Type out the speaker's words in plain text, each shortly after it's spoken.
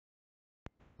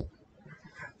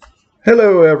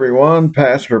Hello, everyone.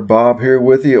 Pastor Bob here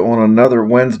with you on another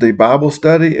Wednesday Bible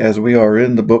study as we are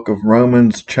in the book of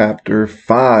Romans, chapter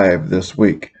 5 this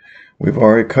week. We've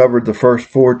already covered the first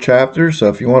 4 chapters, so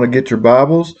if you want to get your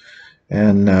Bibles,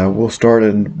 and we'll start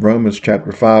in Romans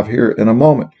chapter 5 here in a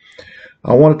moment.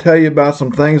 I want to tell you about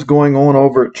some things going on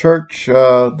over at church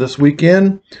this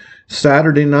weekend.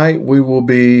 Saturday night, we will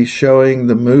be showing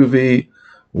the movie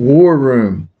War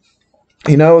Room.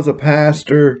 You know, as a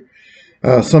pastor,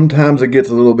 sometimes it gets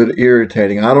a little bit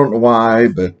irritating. I don't know why,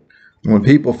 but when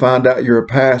people find out you're a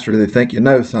pastor, they think you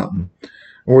know something,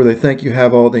 or they think you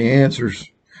have all the answers.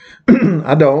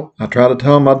 I don't. I try to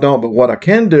tell them I don't, but what I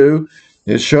can do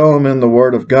is show them in the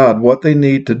Word of God what they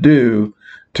need to do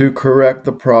to correct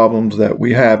the problems that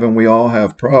we have, and we all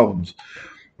have problems.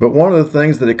 But one of the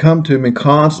things that come to me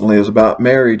constantly is about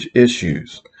marriage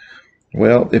issues.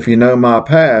 Well, if you know my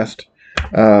past,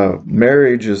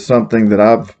 marriage is something that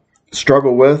I've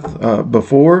struggled with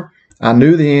before. I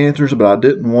knew the answers, but I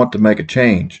didn't want to make a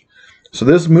change. So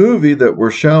this movie that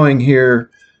we're showing here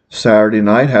Saturday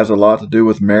night has a lot to do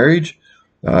with marriage.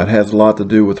 It has a lot to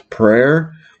do with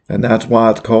prayer, and that's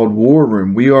why it's called War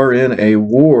Room. We are in a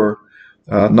war,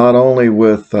 not only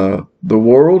with the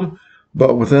world,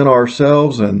 but within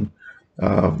ourselves, and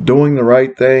doing the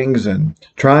right things and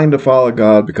trying to follow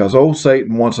God, because old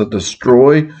Satan wants to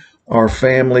destroy our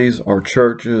families, our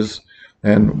churches,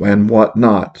 and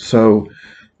whatnot. So,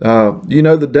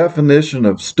 the definition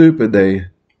of stupid, they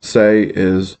say,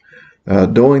 is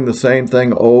doing the same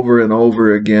thing over and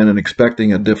over again and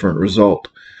expecting a different result.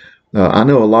 I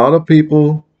know a lot of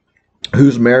people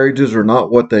whose marriages are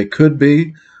not what they could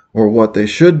be or what they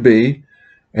should be,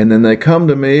 and then they come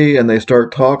to me and they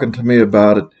start talking to me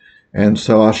about it. And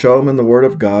so I show them in the Word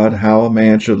of God how a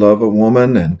man should love a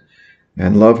woman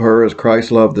and love her as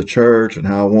Christ loved the church, and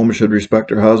how a woman should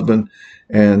respect her husband.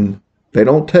 And they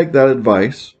don't take that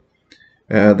advice.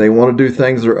 They want to do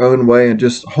things their own way and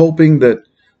just hoping that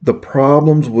the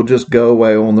problems will just go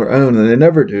away on their own, and they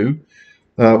never do.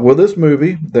 Well, this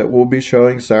movie that we'll be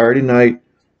showing Saturday night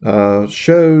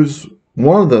shows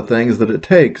one of the things that it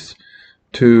takes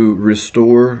to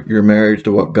restore your marriage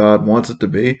to what God wants it to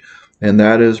be, and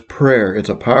that is prayer. It's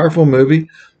a powerful movie.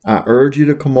 I urge you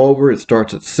to come over. It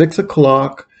starts at 6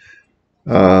 o'clock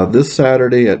this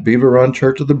Saturday at Beaver Run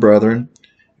Church of the Brethren.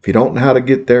 If you don't know how to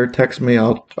get there, text me.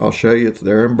 I'll show you. It's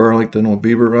there in Burlington on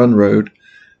Beaver Run Road.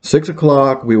 6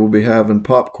 o'clock, we will be having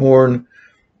popcorn,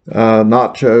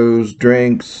 nachos,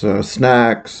 drinks,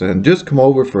 snacks, and just come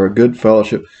over for a good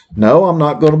fellowship. No, I'm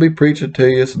not going to be preaching to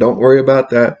you, so don't worry about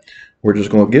that. We're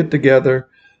just going to get together,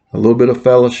 a little bit of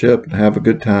fellowship, and have a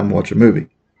good time, watch a movie.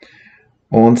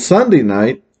 On Sunday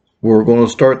night, we're going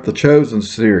to start the Chosen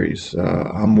series.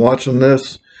 I'm watching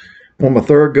this on my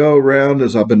third go around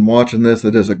as I've been watching this.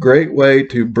 It is a great way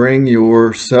to bring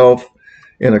yourself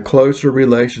in a closer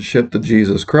relationship to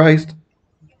Jesus Christ.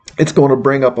 It's going to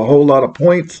bring up a whole lot of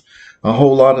points, a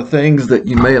whole lot of things that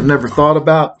you may have never thought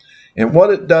about. And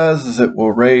what it does is it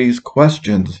will raise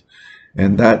questions.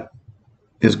 And that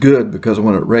is good, because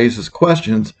when it raises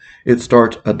questions, it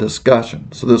starts a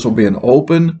discussion. So this will be an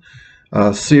open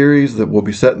series that we'll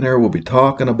be sitting there. We'll be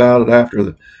talking about it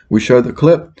after we show the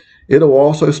clip. It'll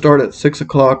also start at 6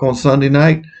 o'clock on Sunday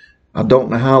night. I don't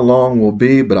know how long we'll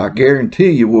be, but I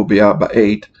guarantee you we'll be out by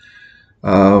 8.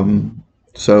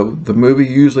 So the movie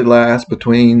usually lasts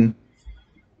between,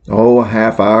 a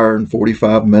half hour and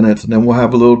 45 minutes, and then we'll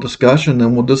have a little discussion,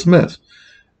 then we'll dismiss.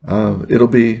 It'll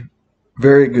be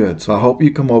very good. So I hope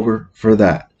you come over for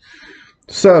that.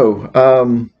 So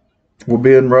we'll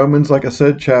be in Romans, like I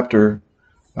said, chapter,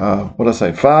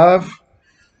 5.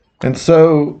 And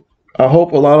so I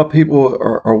hope a lot of people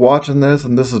are watching this,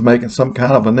 and this is making some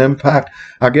kind of an impact.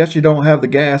 I guess you don't have the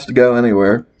gas to go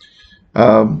anywhere.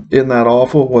 Isn't that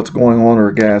awful? What's going on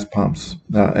are gas pumps.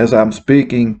 As I'm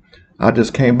speaking, I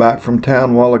just came back from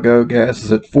town a while ago. Gas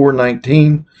is at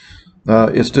 $4.19.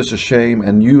 It's just a shame,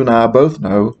 and you and I both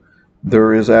know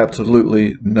there is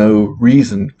absolutely no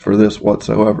reason for this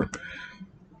whatsoever.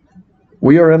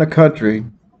 We are in a country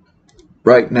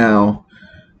right now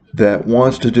that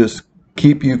wants to just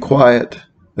keep you quiet.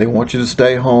 They want you to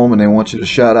stay home, and they want you to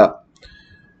shut up.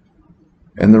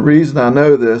 And the reason I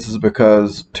know this is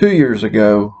because 2 years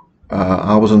ago,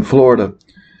 I was in Florida,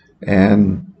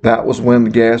 and that was when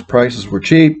the gas prices were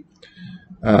cheap.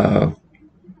 The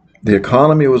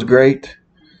economy was great.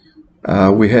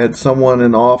 We had someone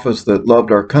in office that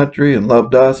loved our country and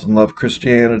loved us and loved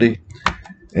Christianity.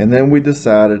 And then we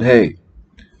decided, hey,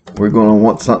 we're going to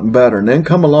want something better. And then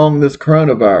come along this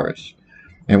coronavirus.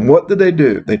 And what did they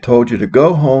do? They told you to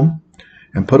go home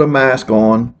and put a mask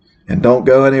on and don't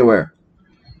go anywhere.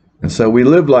 And so we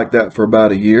lived like that for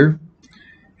about a year.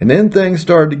 And then things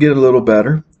started to get a little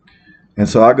better. And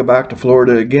so I go back to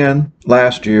Florida again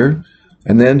last year.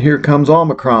 And then here comes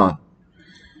Omicron.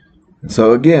 And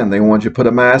so again, they want you to put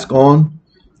a mask on,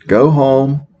 go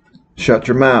home, shut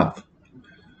your mouth.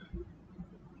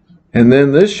 And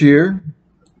then this year,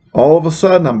 all of a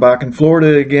sudden, I'm back in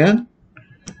Florida again.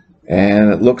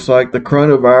 And it looks like the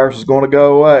coronavirus is going to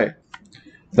go away.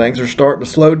 Things are starting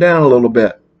to slow down a little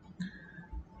bit.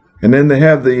 And then they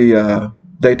have the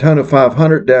Daytona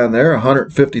 500 down there,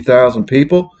 150,000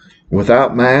 people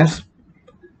without masks.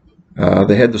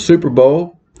 They had the Super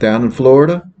Bowl down in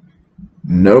Florida,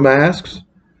 no masks.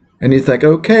 And you think,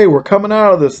 okay, we're coming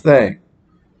out of this thing.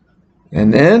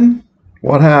 And then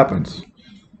what happens?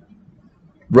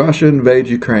 Russia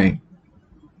invades Ukraine.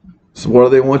 So what do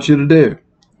they want you to do?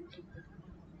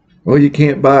 Well, you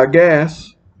can't buy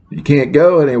gas. You can't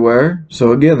go anywhere.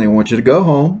 So again, they want you to go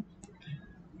home,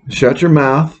 shut your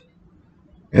mouth,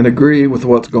 and agree with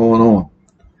what's going on.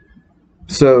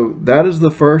 So that is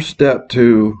the first step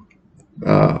to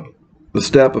the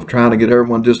step of trying to get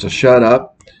everyone just to shut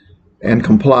up and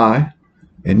comply.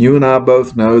 And you and I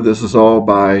both know this is all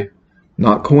by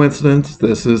not coincidence.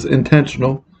 This is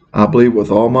intentional. I believe with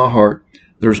all my heart.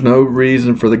 There's no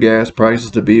reason for the gas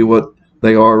prices to be what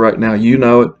they are right now. You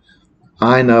know it.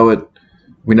 I know it.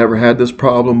 We never had this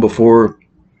problem before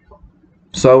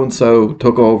so-and-so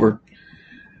took over.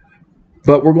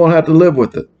 But we're going to have to live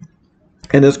with it.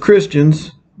 And as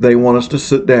Christians, they want us to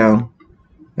sit down,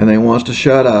 and they want us to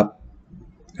shut up,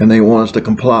 and they want us to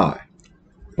comply.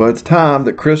 But it's time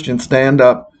that Christians stand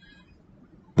up.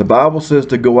 The Bible says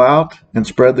to go out and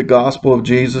spread the gospel of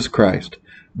Jesus Christ,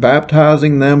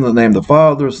 baptizing them in the name of the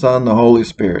Father, the Son, and the Holy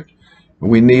Spirit.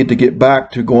 We need to get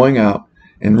back to going out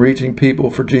and reaching people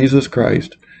for Jesus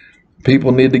Christ.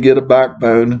 People need to get a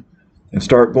backbone and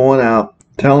start going out,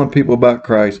 telling people about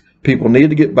Christ. People need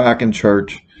to get back in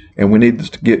church, and we need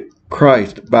to get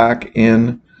Christ back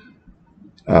in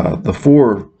the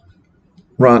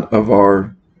forefront of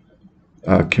our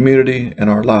community and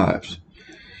our lives.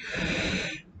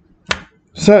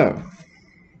 So,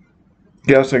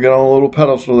 guess I got on a little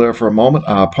pedestal there for a moment.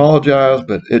 I apologize,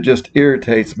 but it just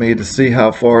irritates me to see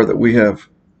how far that we have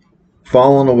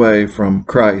fallen away from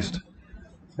Christ,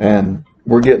 and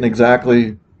we're getting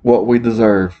exactly what we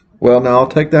deserve. Well, now I'll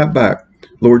take that back.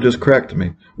 Lord just corrected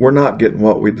me. We're not getting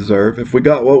what we deserve. If we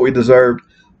got what we deserved,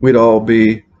 we'd all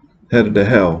be headed to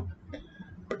hell.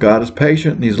 But God is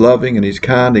patient, and He's loving, and He's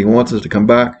kind. He wants us to come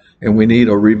back, and we need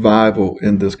a revival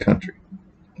in this country.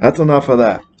 That's enough of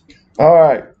that. All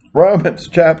right, Romans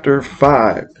chapter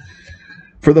 5.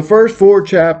 For the first 4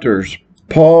 chapters,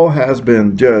 Paul has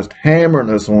been just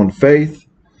hammering us on faith,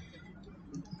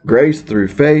 grace through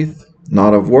faith,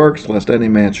 not of works, lest any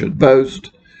man should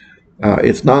boast.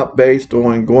 It's not based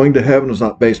on going to heaven. It's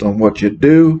not based on what you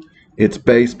do. It's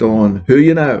based on who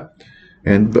you know.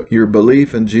 And your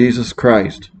belief in Jesus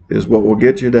Christ is what will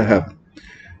get you to heaven.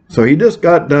 So he just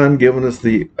got done giving us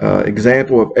the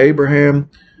example of Abraham,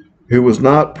 who was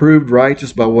not proved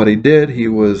righteous by what he did. He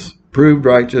was proved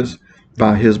righteous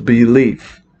by his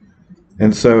belief.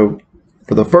 And so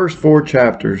for the first 4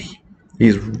 chapters,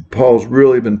 Paul's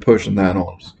really been pushing that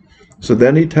on us. So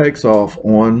then he takes off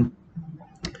on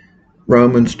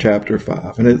Romans chapter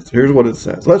 5. And here's what it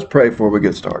says. Let's pray before we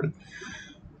get started.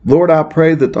 Lord, I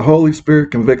pray that the Holy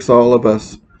Spirit convicts all of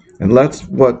us and lets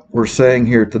what we're saying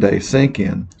here today sink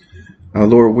in.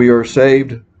 Lord, we are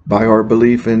saved by our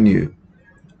belief in you.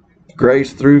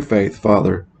 Grace through faith,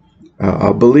 Father.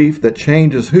 A belief that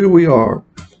changes who we are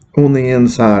on the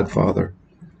inside, Father.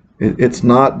 It's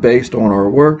not based on our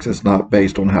works. It's not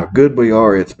based on how good we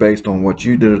are. It's based on what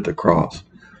you did at the cross.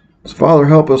 So, Father,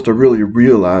 help us to really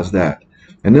realize that.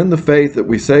 And in the faith that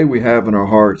we say we have in our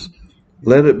hearts,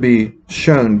 let it be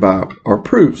shown by our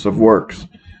proofs of works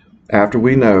after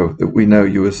we know that we know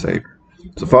you as Savior.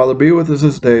 So, Father, be with us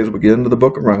this day as we get into the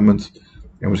book of Romans,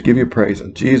 and we'll give you praise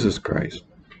in Jesus Christ.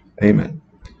 Amen.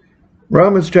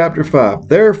 Romans chapter 5.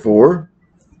 Therefore,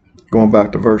 going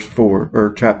back to verse 4,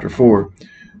 or chapter 4,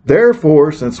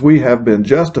 therefore, since we have been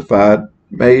justified,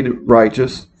 made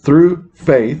righteous through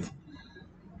faith,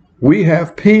 we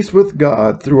have peace with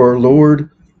God through our Lord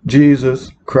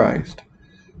Jesus Christ,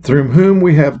 through whom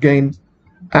we have gained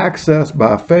access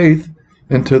by faith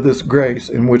into this grace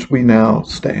in which we now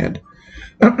stand.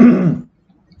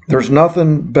 There's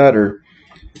nothing better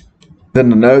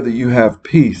than to know that you have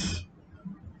peace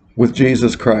with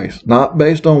Jesus Christ, not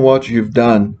based on what you've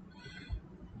done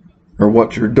or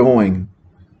what you're doing,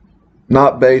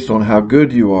 not based on how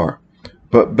good you are,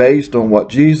 but based on what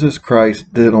Jesus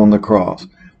Christ did on the cross.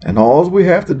 And all we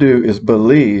have to do is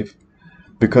believe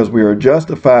because we are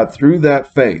justified through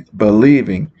that faith,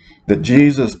 believing that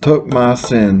Jesus took my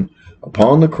sin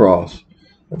upon the cross,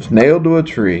 was nailed to a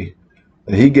tree,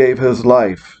 that he gave his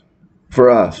life for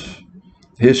us.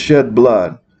 His shed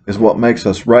blood is what makes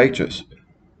us righteous.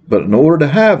 But in order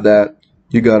to have that,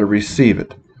 you got to receive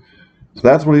it. So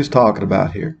that's what he's talking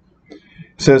about here. It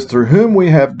says, through whom we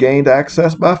have gained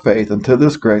access by faith into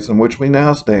this grace in which we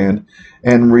now stand,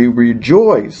 and we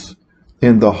rejoice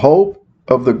in the hope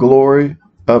of the glory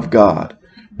of God.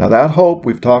 Now that hope,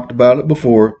 we've talked about it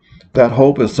before, that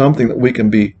hope is something that we can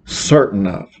be certain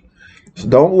of. So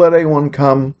don't let anyone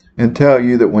come and tell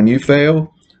you that when you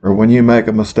fail or when you make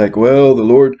a mistake, well, the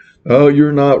Lord, oh,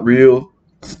 you're not real.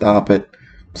 Stop it.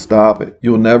 Stop it.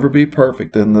 You'll never be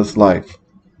perfect in this life.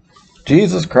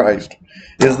 Jesus Christ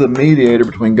is the mediator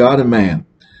between God and man.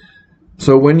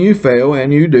 So when you fail,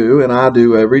 and you do, and I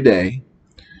do every day,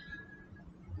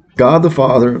 God the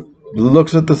Father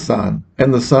looks at the Son,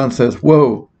 and the Son says,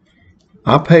 whoa,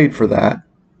 I paid for that.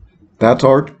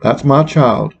 That's my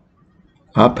child.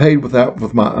 I paid with that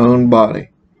with my own body.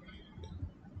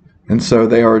 And so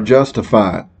they are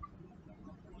justified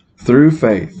through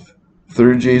faith,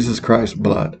 through Jesus Christ's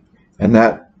blood. And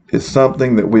that is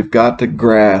something that we've got to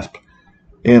grasp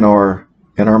in our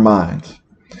minds.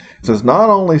 It says, not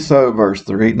only so, verse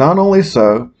 3, not only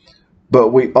so, but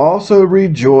we also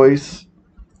rejoice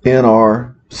in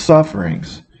our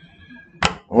sufferings.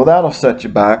 Well, that'll set you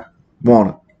back, won't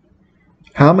it?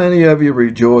 How many of you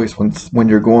rejoice when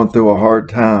you're going through a hard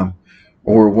time,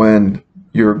 or when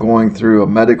you're going through a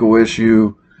medical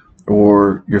issue,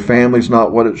 or your family's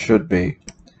not what it should be?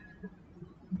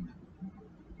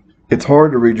 It's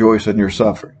hard to rejoice in your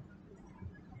suffering.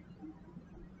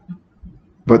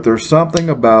 But there's something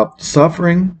about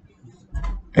suffering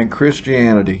and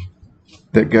Christianity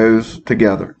that goes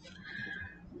together.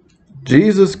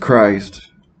 Jesus Christ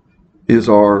is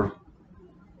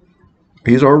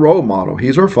He's our role model.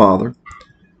 He's our Father.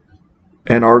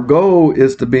 And our goal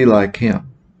is to be like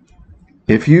him.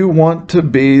 If you want to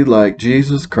be like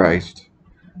Jesus Christ,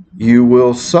 you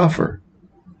will suffer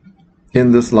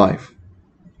in this life.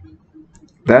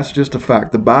 That's just a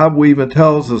fact. The Bible even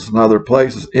tells us in other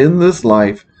places, in this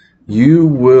life, you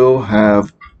will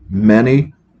have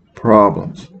many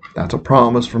problems. That's a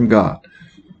promise from God.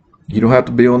 You don't have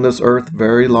to be on this earth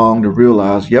very long to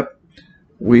realize, yep,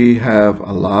 we have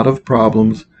a lot of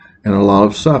problems and a lot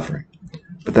of suffering.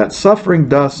 But that suffering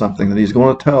does something that he's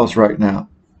going to tell us right now.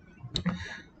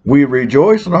 We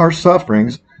rejoice in our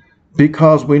sufferings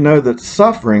because we know that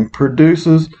suffering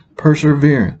produces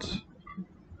perseverance.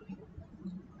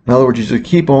 In other words, you just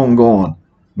keep on going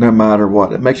no matter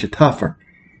what. It makes you tougher.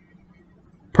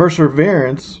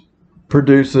 Perseverance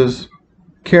produces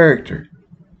character.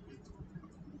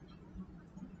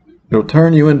 It'll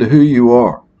turn you into who you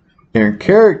are. And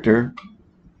character,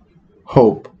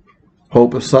 hope.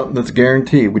 Hope is something that's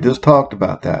guaranteed. We just talked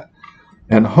about that.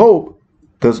 And hope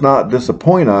does not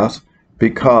disappoint us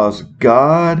because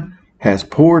God has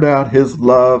poured out his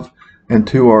love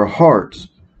into our hearts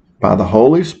by the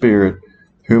Holy Spirit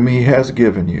whom he has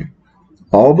given you.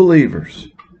 All believers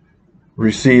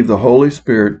receive the Holy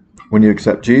Spirit when you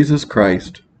accept Jesus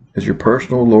Christ as your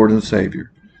personal Lord and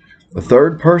Savior. The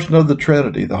third person of the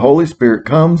Trinity, the Holy Spirit,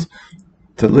 comes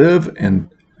to live and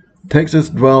takes its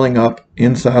dwelling up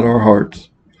inside our hearts,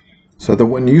 so that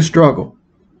when you struggle,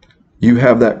 you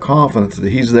have that confidence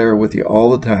that he's there with you all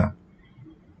the time.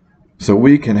 So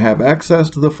we can have access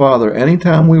to the Father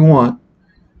anytime we want,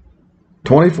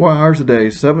 24 hours a day,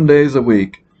 7 days a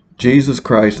week. Jesus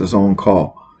Christ is on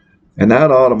call. And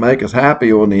that ought to make us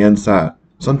happy on the inside.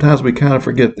 Sometimes we kind of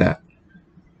forget that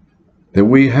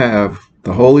we have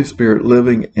the Holy Spirit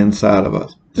living inside of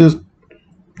us.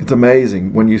 It's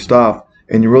amazing when you stop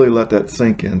and you really let that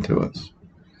sink into us.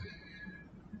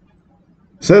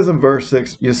 It says in verse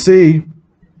 6, you see,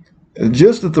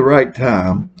 just at the right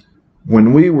time,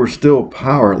 when we were still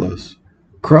powerless,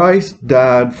 Christ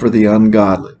died for the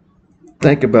ungodly.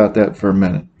 Think about that for a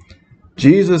minute.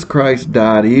 Jesus Christ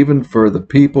died even for the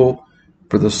people,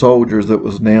 for the soldiers that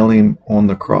was nailing on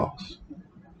the cross.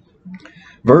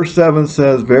 Verse 7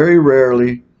 says, very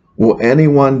rarely will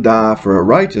anyone die for a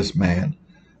righteous man,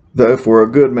 though for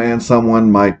a good man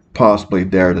someone might possibly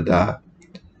dare to die.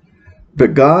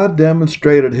 But God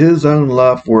demonstrated his own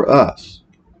love for us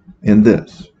in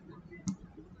this: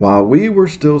 while we were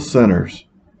still sinners,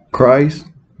 Christ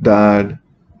died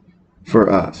for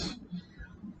us.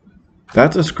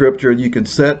 That's a scripture you can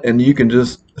set and you can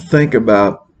just think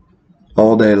about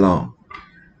all day long.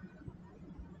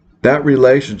 That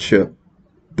relationship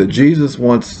that Jesus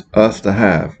wants us to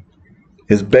have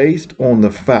is based on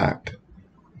the fact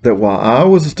that while I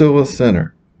was still a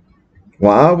sinner,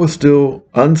 while I was still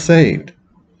unsaved,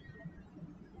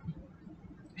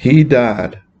 he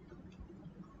died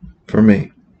for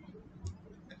me.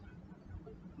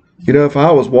 You know, if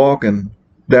I was walking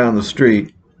down the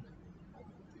street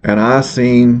and I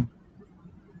seen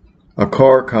a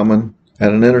car coming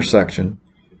at an intersection,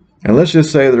 and let's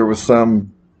just say there was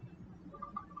some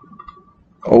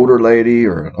older lady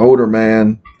or an older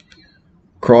man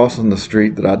crossing the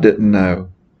street that I didn't know,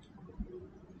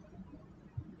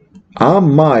 I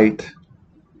might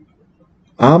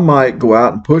go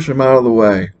out and push him out of the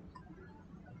way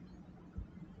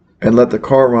and let the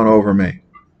car run over me.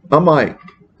 I might.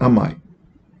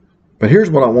 But here's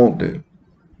what I won't do.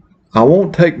 I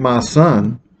won't take my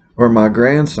son or my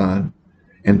grandson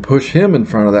and push him in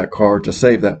front of that car to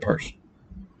save that person.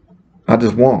 I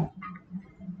just won't.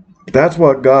 That's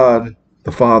what God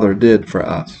the Father did for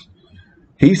us.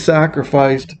 He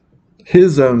sacrificed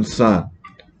his own son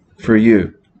for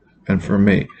you and for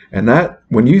me. And that,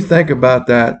 when you think about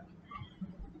that,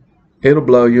 it'll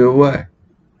blow you away.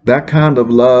 That kind of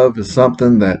love is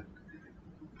something that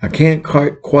I can't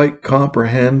quite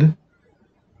comprehend,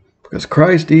 because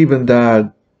Christ even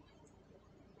died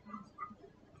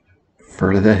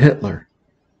for the Hitler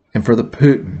and for the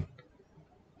Putin.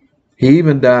 He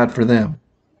even died for them.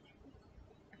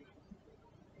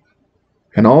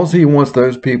 And all he wants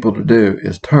those people to do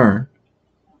is turn,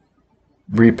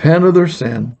 repent of their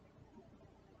sin,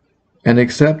 and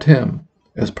accept him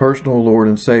as personal Lord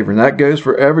and Savior. And that goes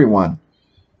for everyone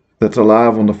that's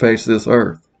alive on the face of this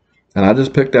earth. And I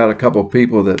just picked out a couple of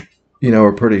people that, you know,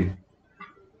 are pretty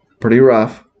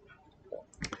rough.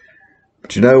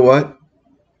 But you know what?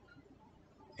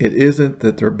 It isn't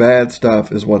that their bad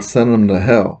stuff is what sent them to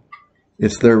hell.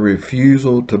 It's their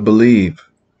refusal to believe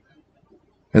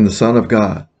in the Son of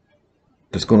God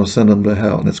that's going to send them to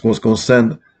hell. And it's going to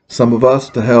send some of us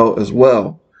to hell as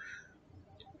well,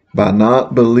 by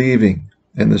not believing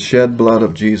in the shed blood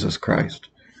of Jesus Christ.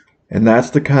 And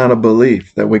that's the kind of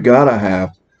belief that we got to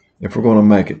have if we're going to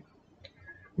make it.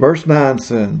 Verse 9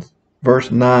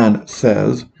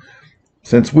 says,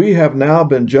 since we have now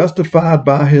been justified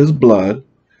by his blood,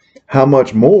 how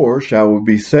much more shall we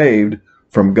be saved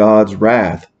from God's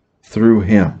wrath through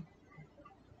him?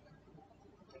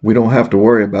 We don't have to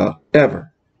worry about,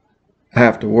 ever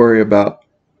have to worry about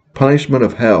punishment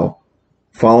of hell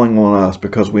falling on us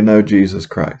because we know Jesus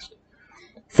Christ.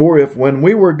 For if when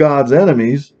we were God's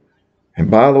enemies,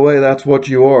 and by the way, that's what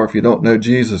you are if you don't know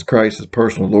Jesus Christ as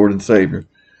personal Lord and Savior.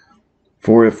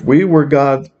 For if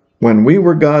when we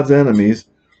were God's enemies,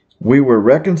 we were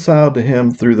reconciled to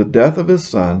him through the death of his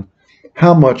Son,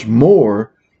 how much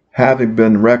more, having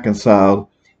been reconciled,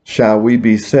 shall we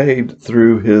be saved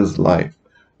through his life?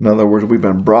 In other words, we've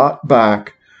been brought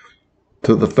back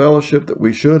to the fellowship that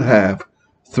we should have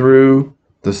through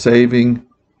the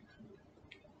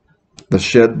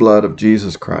shed blood of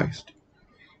Jesus Christ.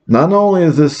 Not only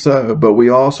is this so, but we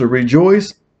also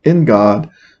rejoice in God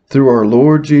through our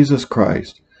Lord Jesus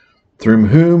Christ, through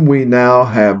whom we now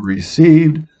have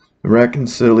received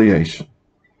reconciliation.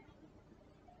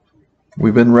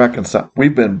 We've been reconciled.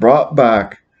 We've been brought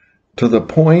back to the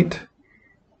point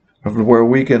of where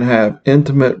we can have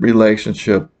intimate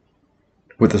relationship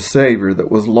with the Savior that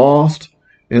was lost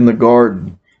in the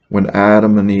garden when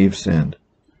Adam and Eve sinned.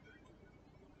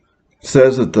 It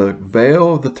says that the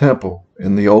veil of the temple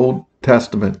in the Old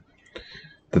Testament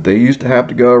that they used to have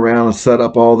to go around and set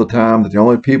up all the time, that the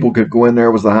only people could go in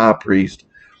there was the high priest.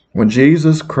 When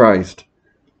Jesus Christ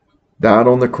died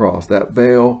on the cross, that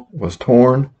veil was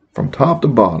torn from top to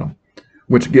bottom,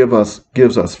 which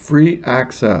gives us free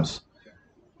access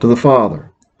to the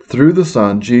Father through the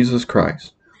Son, Jesus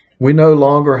Christ. We no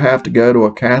longer have to go to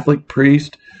a Catholic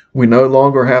priest. We no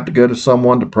longer have to go to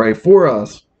someone to pray for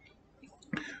us.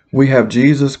 We have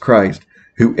Jesus Christ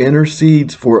who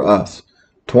intercedes for us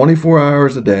 24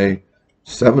 hours a day,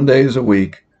 7 days a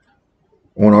week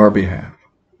on our behalf.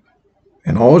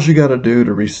 And all you got to do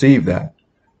to receive that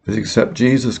is accept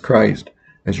Jesus Christ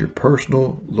as your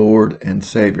personal Lord and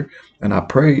Savior. And I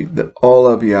pray that all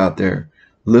of you out there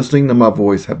listening to my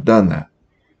voice have done that.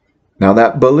 Now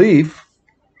that belief,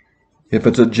 if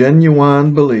it's a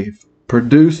genuine belief,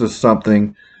 produces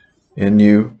something in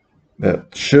you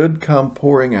that should come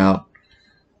pouring out,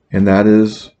 and that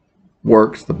is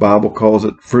works. The Bible calls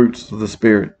it fruits of the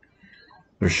Spirit.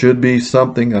 There should be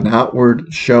something, an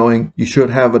outward showing. You should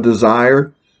have a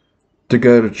desire to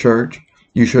go to church.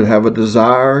 You should have a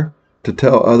desire to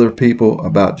tell other people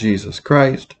about Jesus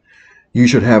Christ. You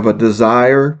should have a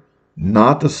desire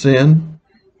not to sin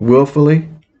willfully.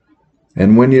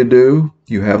 And when you do,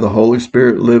 you have the Holy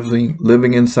Spirit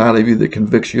living inside of you that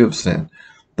convicts you of sin.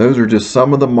 Those are just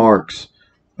some of the marks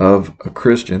of a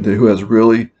Christian who has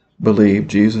really believed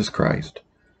Jesus Christ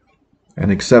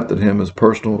and accepted him as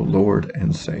personal Lord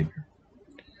and Savior.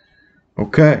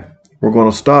 Okay, we're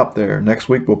going to stop there. Next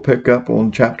week we'll pick up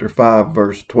on chapter 5,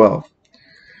 verse 12.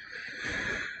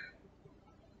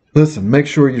 Listen, make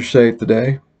sure you're saved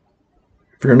today.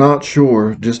 If you're not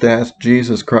sure, just ask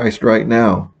Jesus Christ right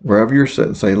now, wherever you're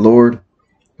sitting, say, Lord,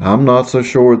 I'm not so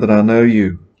sure that I know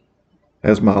you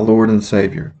as my Lord and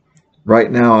Savior.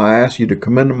 Right now, I ask you to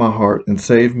come into my heart and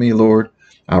save me, Lord.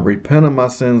 I repent of my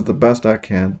sins the best I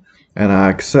can, and I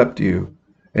accept you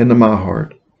into my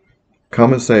heart.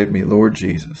 Come and save me, Lord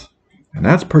Jesus. And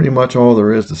that's pretty much all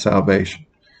there is to salvation.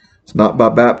 It's not by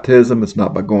baptism. It's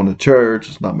not by going to church.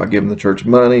 It's not by giving the church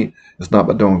money. It's not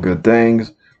by doing good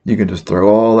things. You can just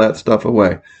throw all that stuff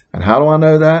away. And how do I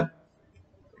know that?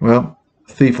 Well,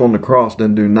 the thief on the cross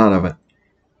didn't do none of it.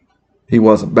 He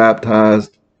wasn't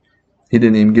baptized. He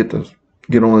didn't even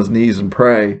get on his knees and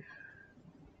pray.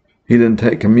 He didn't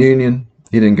take communion.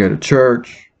 He didn't go to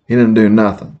church. He didn't do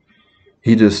nothing.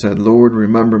 He just said, Lord,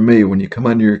 remember me when you come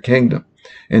under your kingdom.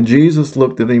 And Jesus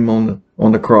looked at him on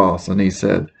the cross and he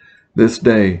said, this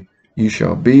day you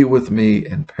shall be with me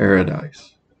in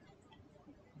paradise.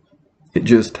 It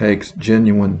just takes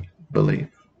genuine belief.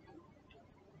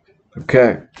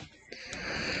 Okay.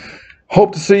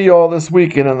 Hope to see you all this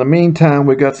weekend. In the meantime,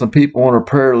 we got some people on our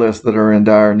prayer list that are in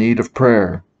dire need of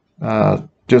prayer.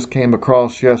 Just came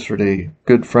across yesterday,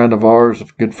 good friend of ours, a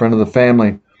good friend of the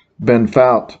family, Ben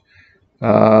Fout.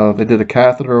 They did a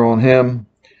catheter on him.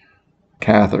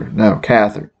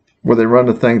 Catheter, where they run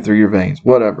the thing through your veins,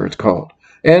 whatever it's called.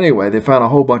 Anyway, they found a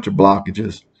whole bunch of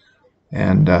blockages.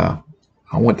 And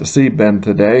I went to see Ben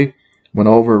today. Went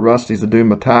over to Rusty's to do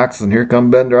my taxes, and here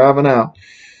come Ben driving out.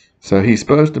 So he's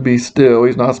supposed to be still.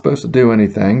 He's not supposed to do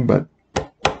anything, but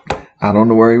I don't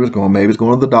know where he was going. Maybe he's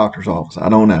going to the doctor's office. I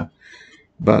don't know.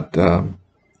 But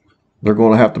they're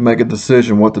going to have to make a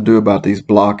decision what to do about these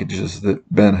blockages that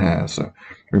Ben has. So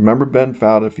remember Ben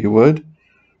Fout, if you would.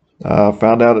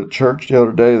 Found out at church the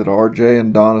other day that RJ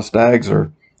and Donna Staggs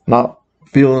are not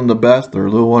feeling the best. They're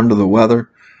a little under the weather.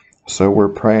 So we're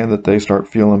praying that they start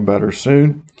feeling better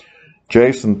soon.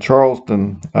 Jason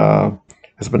Charleston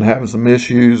has been having some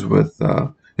issues with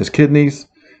his kidneys.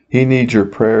 He needs your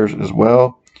prayers as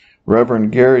well.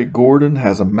 Reverend Gary Gordon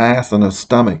has a mass in his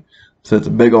stomach. So it's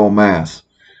a big old mass.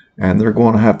 And they're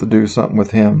going to have to do something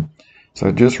with him.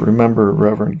 So just remember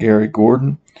Reverend Gary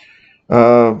Gordon.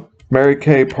 Mary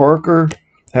Kay Parker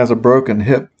has a broken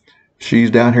hip. She's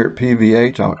down here at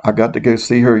PVH. I got to go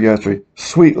see her yesterday.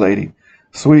 Sweet lady.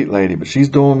 But she's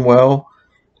doing well.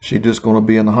 She's just going to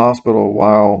be in the hospital a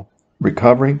while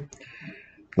recovering.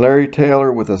 Larry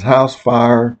Taylor with his house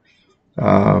fire.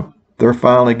 They're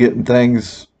finally getting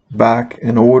things back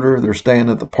in order. They're staying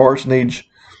at the parsonage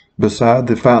beside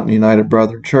the Fountain United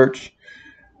Brethren Church.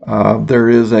 There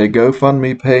is a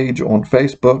GoFundMe page on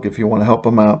Facebook if you want to help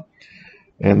them out.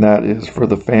 And that is for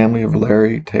the family of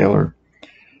Larry Taylor.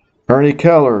 Ernie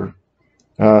Keller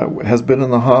has been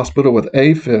in the hospital with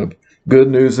AFib. Good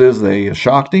news is they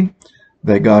shocked him.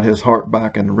 They got his heart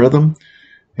back in rhythm.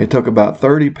 It took about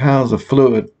 30 pounds of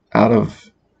fluid out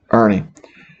of Ernie.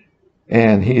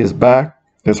 And he is back.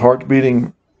 His heart's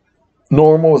beating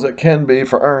normal as it can be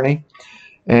for Ernie.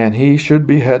 And he should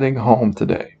be heading home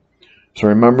today. So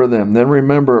remember them. Then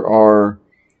remember our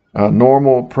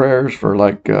normal prayers for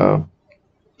like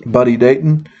Buddy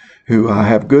Dayton, who I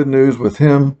have good news with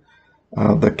him.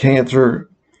 The cancer,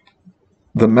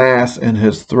 the mass in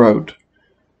his throat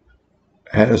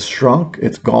has shrunk.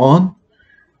 It's gone.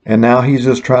 And now he's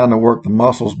just trying to work the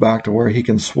muscles back to where he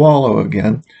can swallow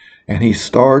again. And he's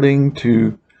starting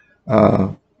to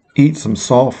eat some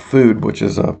soft food, which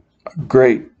is a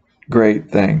great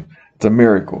thing. It's a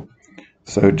miracle.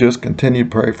 So just continue to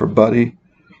pray for Buddy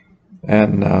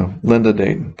and Linda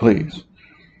Dayton, please.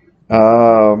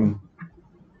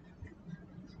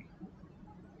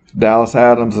 Dallas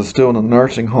Adams is still in a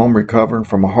nursing home recovering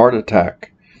from a heart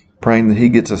attack, praying that he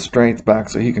gets his strength back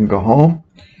so he can go home.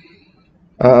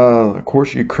 Of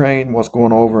course, Ukraine, what's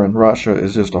going over in Russia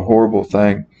is just a horrible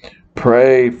thing.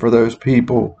 Pray for those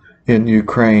people in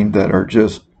Ukraine that are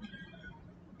just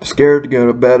scared to go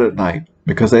to bed at night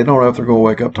because they don't know if they're going to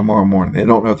wake up tomorrow morning. They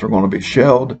don't know if they're going to be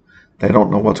shelled. They don't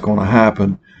know what's going to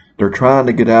happen. They're trying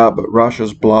to get out, but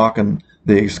Russia's blocking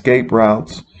the escape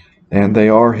routes, and they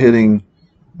are hitting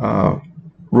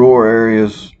rural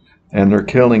areas, and they're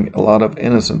killing a lot of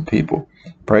innocent people.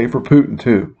 Pray for Putin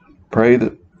too. Pray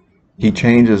that he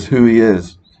changes who he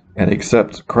is and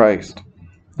accepts Christ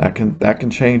That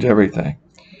can change everything.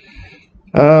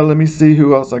 Let me see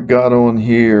who else I got on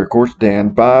here. Of course,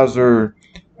 Dan Beiser,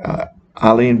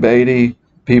 Eileen Beatty,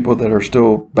 people that are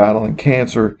still battling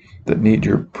cancer that need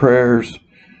your prayers.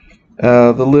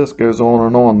 The list goes on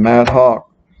and on. Matt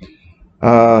Hawk,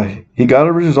 he got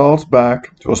his results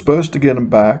back. Was supposed to get them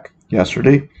back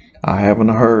yesterday. I haven't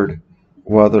heard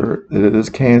whether it is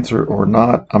cancer or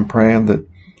not. I'm praying that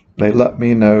they let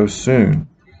me know soon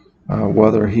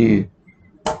whether he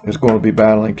is going to be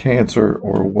battling cancer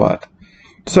or what.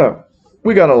 So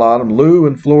we got a lot of them. Lou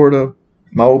in Florida,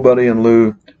 my old buddy in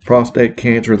Lou, prostate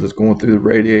cancer that's going through the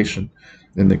radiation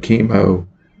and the chemo.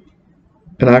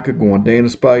 And I could go on. Dana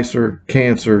Spicer,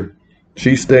 cancer.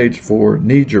 She's stage 4.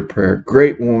 Needs your prayer.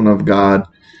 Great woman of God.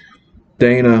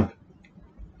 Dana,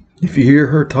 if you hear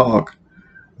her talk,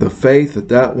 the faith that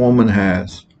that woman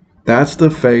has, that's the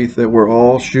faith that we're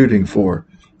all shooting for.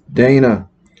 Dana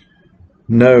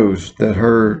knows that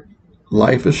her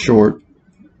life is short,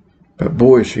 but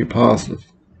boy, is she positive.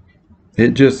 It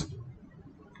just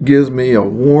gives me a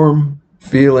warm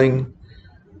feeling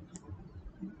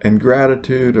and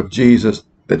gratitude of Jesus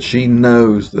that she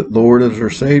knows that Lord is her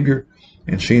Savior,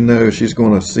 and she knows she's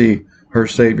going to see her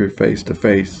Savior face to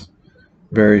face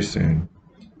very soon.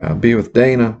 Be with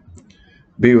Dana.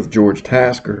 Be with George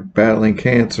Tasker, battling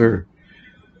cancer.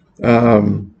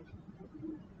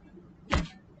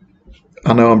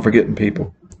 I know I'm forgetting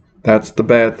people. That's the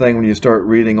bad thing when you start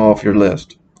reading off your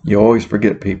list. You always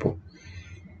forget people.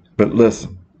 But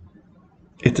listen,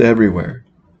 it's everywhere.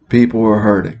 People are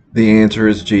hurting. The answer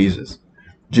is Jesus.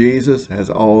 Jesus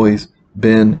has always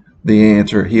been the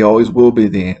answer. He always will be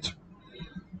the answer.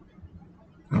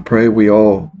 I pray we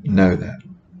all know that.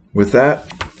 With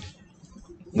that,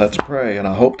 let's pray. And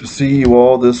I hope to see you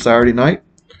all this Saturday night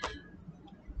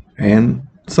and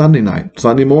Sunday night.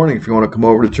 Sunday morning, if you want to come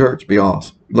over to church, be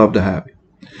awesome. Love to have you.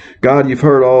 God, you've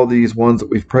heard all these ones that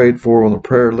we've prayed for on the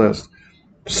prayer list.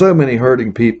 So many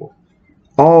hurting people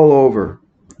all over,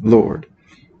 Lord.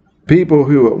 People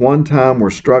who at one time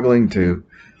were struggling to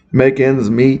make ends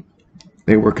meet.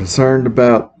 They were concerned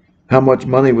about how much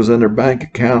money was in their bank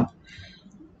account.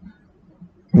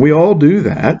 We all do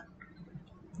that.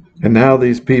 And now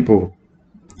these people,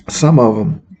 some of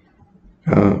them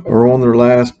are on their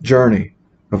last journey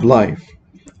of life.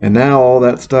 And now all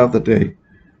that stuff that they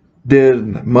did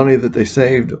and money that they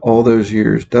saved all those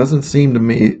years doesn't seem to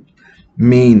me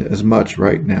mean as much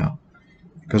right now,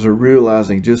 because they're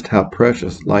realizing just how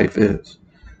precious life is.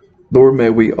 Lord, may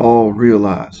we all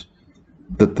realize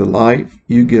that the life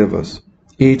you give us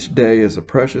each day is a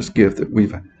precious gift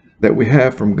that we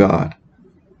have from God.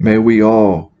 May we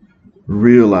all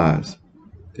realize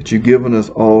that you've given us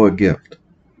all a gift,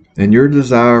 and your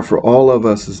desire for all of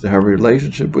us is to have a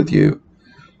relationship with you,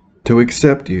 to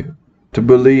accept you, to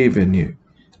believe in you.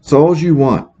 So all you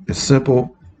want is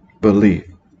simple belief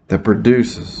that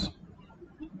produces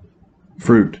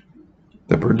fruit,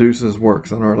 that produces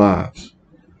works in our lives.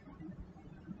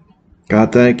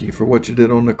 God, thank you for what you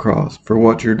did on the cross, for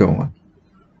what you're doing.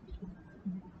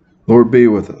 Lord, be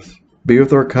with us. Be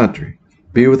with our country.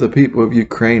 Be with the people of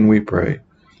Ukraine, we pray.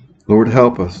 Lord,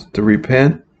 help us to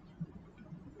repent.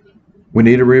 We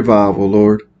need a revival,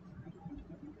 Lord.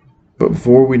 But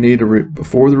before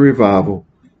the revival,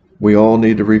 we all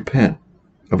need to repent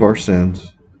of our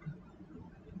sins.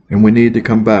 And we need to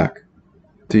come back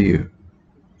to you.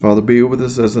 Father, be with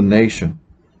us as a nation.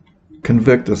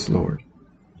 Convict us, Lord.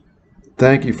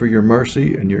 Thank you for your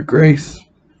mercy and your grace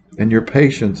and your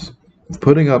patience of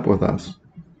putting up with us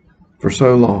for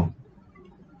so long.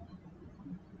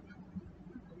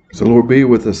 So, Lord, be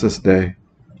with us this day.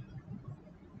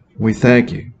 We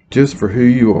thank you just for who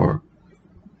you are.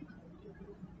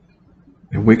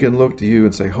 And we can look to you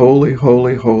and say, holy,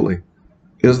 holy, holy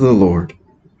is the Lord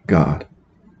God.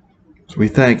 So we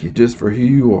thank you just for who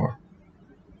you are.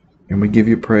 And we give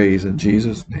you praise in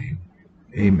Jesus' name.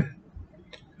 Amen.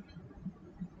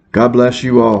 God bless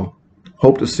you all.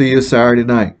 Hope to see you Saturday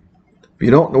night. If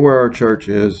you don't know where our church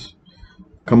is,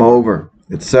 come over.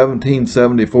 It's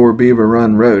 1774 Beaver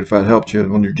Run Road, if that helps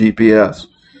you on your GPS.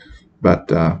 But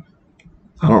I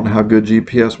don't know how good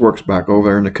GPS works back over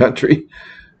there in the country.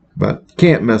 But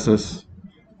can't miss us.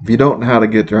 If you don't know how to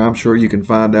get there, I'm sure you can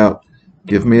find out.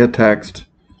 Give me a text.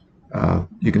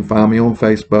 You can find me on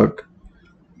Facebook.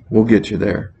 We'll get you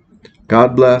there.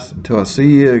 God bless. Until I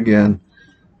see you again,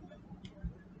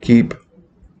 keep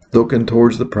looking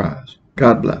towards the prize.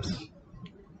 God bless.